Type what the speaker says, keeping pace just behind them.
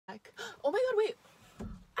Oh my god, wait!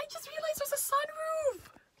 I just realized there's a sunroof!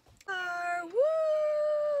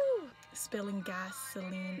 Woo! Spilling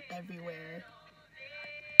gasoline everywhere.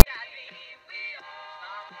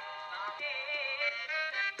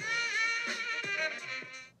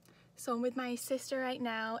 So I'm with my sister right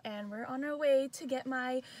now and we're on our way to get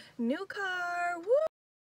my new car. Woo!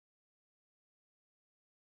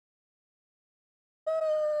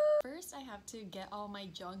 First, I have to get all my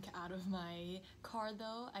junk out of my car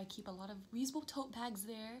though. I keep a lot of reusable tote bags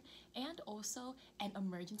there and also an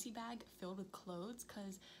emergency bag filled with clothes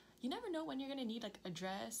because you never know when you're gonna need like a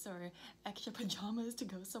dress or extra pajamas to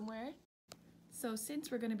go somewhere. So since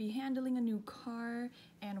we're gonna be handling a new car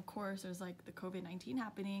and of course there's like the COVID-19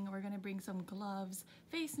 happening, we're gonna bring some gloves,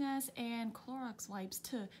 face masks, and Clorox wipes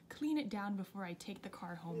to clean it down before I take the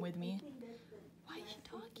car home with me. Why is she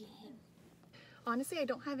talking? Honestly, I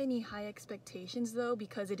don't have any high expectations though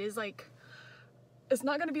because it is like, it's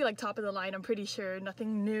not gonna be like top of the line, I'm pretty sure,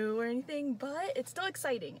 nothing new or anything, but it's still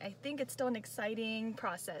exciting. I think it's still an exciting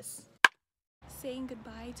process. Saying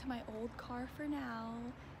goodbye to my old car for now.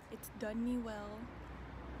 It's done me well.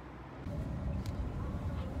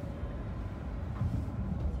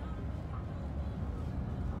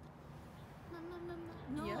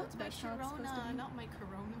 No, Yeah, it's my that's how it's supposed to Corona, be. not my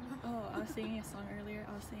Corona. Oh, I was singing a song earlier.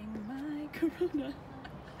 I was saying my Corona.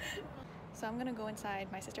 So I'm gonna go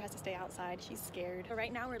inside. My sister has to stay outside. She's scared. But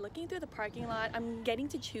right now we're looking through the parking lot. I'm getting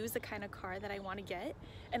to choose the kind of car that I want to get.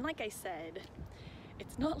 And like I said,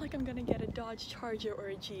 it's not like I'm gonna get a Dodge Charger or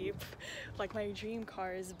a Jeep like my dream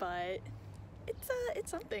cars, but it's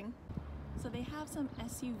something. So they have some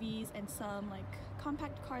SUVs and some like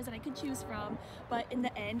compact cars that I could choose from, but in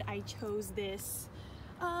the end I chose this.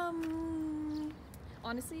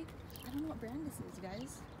 Honestly, I don't know what brand this is,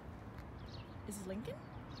 guys. Is this Lincoln?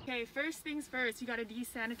 Okay, first things first, you gotta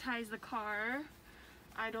desanitize the car.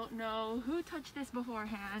 I don't know who touched this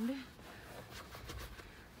beforehand,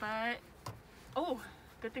 but oh,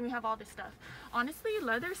 good thing we have all this stuff. Honestly,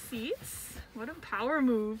 leather seats, what a power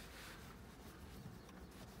move.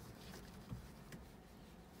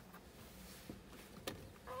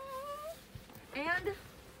 And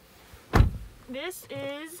this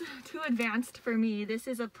is too advanced for me. This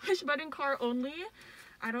is a push button car only.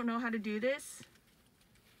 I don't know how to do this.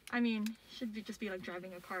 I mean, should just be like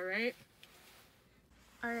driving a car, right?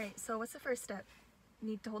 All right, so what's the first step?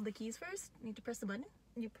 Need to hold the keys first? Need to press the button?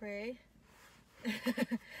 You pray. Put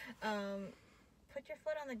your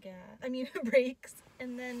foot on the brakes,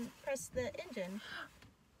 and then press the engine.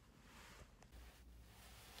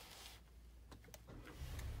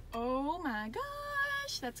 Oh my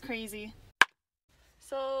gosh, that's crazy.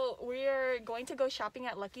 So we're going to go shopping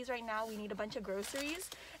at Lucky's right now. We need a bunch of groceries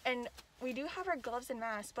and we do have our gloves and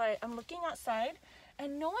masks, but I'm looking outside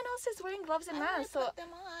and no one else is wearing gloves and masks. So put them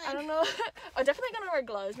on. I don't know. I'm definitely gonna wear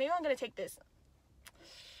gloves. Maybe I'm gonna take this.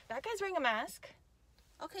 That guy's wearing a mask.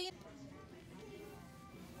 Okay.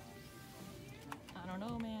 I don't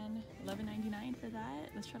know, man. $11.99 for that?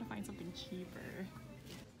 Let's try to find something cheaper.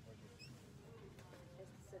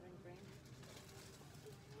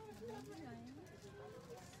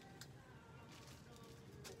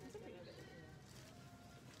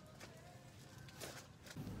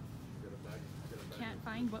 Can't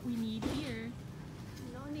find what we need here.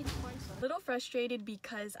 No need for A little frustrated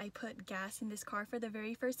because I put gas in this car for the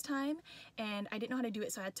very first time and I didn't know how to do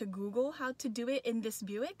it, so I had to Google how to do it in this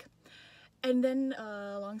Buick. And then,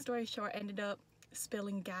 long story short, ended up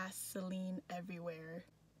spilling gasoline everywhere.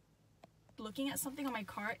 Looking at something on my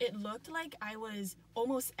car, it looked like I was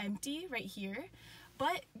almost empty right here,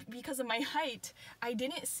 but because of my height, I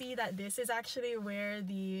didn't see that this is actually where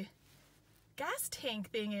the gas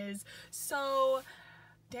tank thing is. So,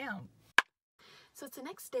 damn. So it's the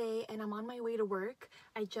next day and I'm on my way to work.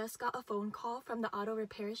 I just got a phone call from the auto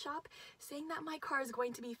repair shop saying that my car is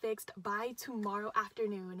going to be fixed by tomorrow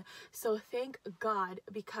afternoon. So thank God,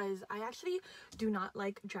 because I actually do not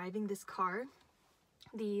like driving this car.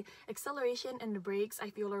 The acceleration and the brakes I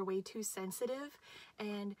feel are way too sensitive,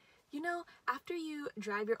 and you know, after you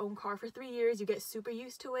drive your own car for 3 years you get super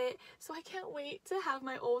used to it, so I can't wait to have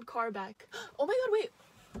my old car back. Oh my god, wait,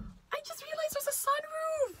 I just realized there's a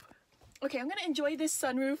sunroof. Okay, I'm gonna enjoy this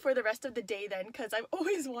sunroof for the rest of the day then, because I've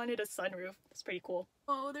always wanted a sunroof. It's pretty cool.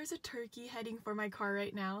 Oh, there's a turkey heading for my car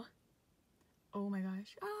right now. Oh my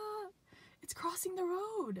gosh, it's crossing the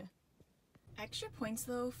road. Extra points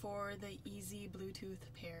though for the easy Bluetooth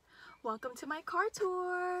pair. Welcome to my car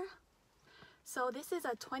tour. So this is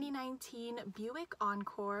a 2019 Buick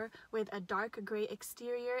Encore with a dark gray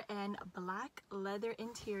exterior and black leather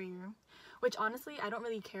interior, which honestly I don't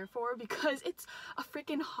really care for because it's a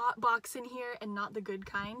freaking hot box in here and not the good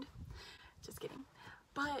kind. Just kidding.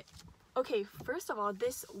 But okay, first of all,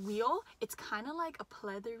 this wheel, it's kind of like a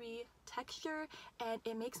pleathery texture and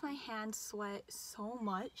it makes my hands sweat so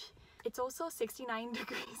much. It's also 69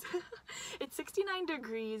 degrees. It's 69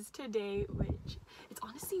 degrees today, which it's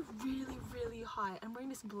honestly really, really hot. I'm wearing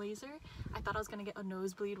this blazer. I thought I was gonna get a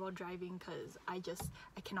nosebleed while driving because I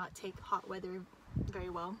cannot take hot weather very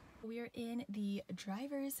well. We're in the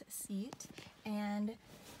driver's seat and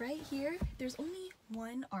right here, there's only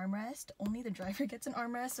one armrest. Only the driver gets an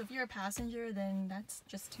armrest. So if you're a passenger, then that's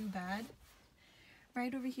just too bad.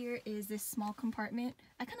 Right over here is this small compartment.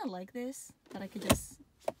 I kind of like this, that I could just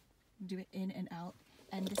do it in and out.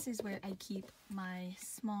 And this is where I keep my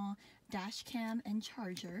small dash cam and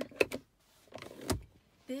charger.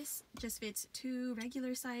 This just fits 2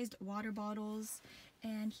 regular sized water bottles.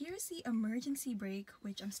 And here's the emergency brake,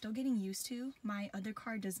 which I'm still getting used to. My other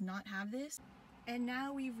car does not have this. And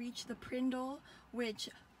now we've reached the Prindle, which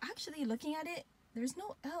actually looking at it, there's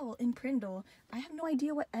no L in Prindle. I have no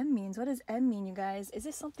idea what M means. What does M mean, you guys? Is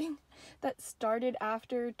this something that started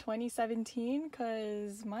after 2017?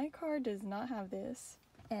 Because my car does not have this.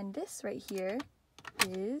 And this right here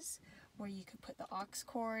is where you could put the aux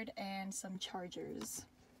cord and some chargers.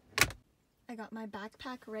 I got my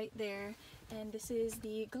backpack right there, and this is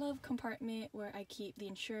the glove compartment where I keep the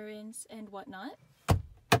insurance and whatnot.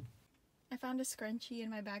 I found a scrunchie in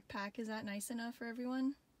my backpack. Is that nice enough for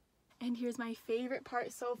everyone? And here's my favorite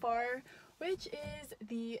part so far, which is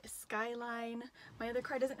the skyline. My other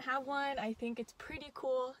car doesn't have one. I think it's pretty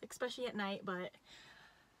cool, especially at night, but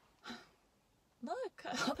look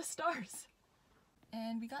at all the stars.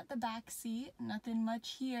 And we got the back seat, nothing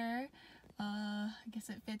much here. I guess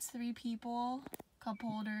it fits 3 people, cup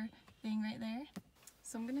holder thing right there.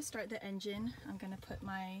 So I'm gonna start the engine. I'm gonna put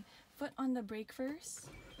my foot on the brake first,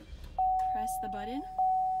 press the button,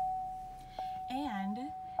 and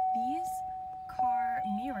these car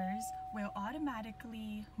mirrors will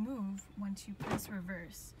automatically move once you press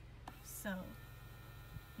reverse. So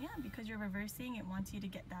yeah, because you're reversing, it wants you to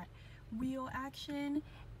get that wheel action.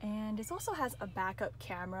 And this also has a backup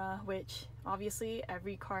camera, which obviously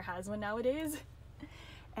every car has one nowadays.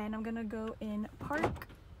 And I'm gonna go in park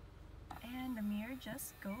and the mirror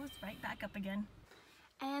just goes right back up again.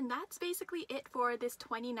 And that's basically it for this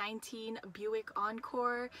 2019 Buick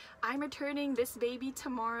Encore. I'm returning this baby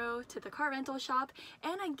tomorrow to the car rental shop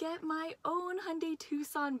and I get my own Hyundai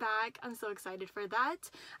Tucson back. I'm so excited for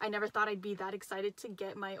that. I never thought I'd be that excited to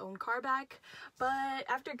get my own car back, but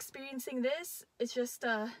after experiencing this, it's just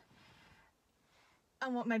I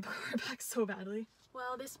want my car back so badly.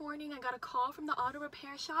 Well, this morning I got a call from the auto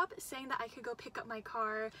repair shop saying that I could go pick up my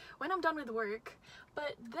car when I'm done with work.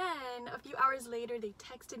 But then a few hours later they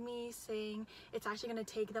texted me saying it's actually going to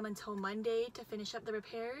take them until Monday to finish up the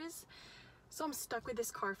repairs. So I'm stuck with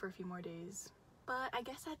this car for a few more days. But I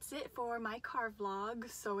guess that's it for my car vlog.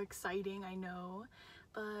 So exciting, I know.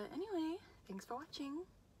 But anyway, thanks for watching.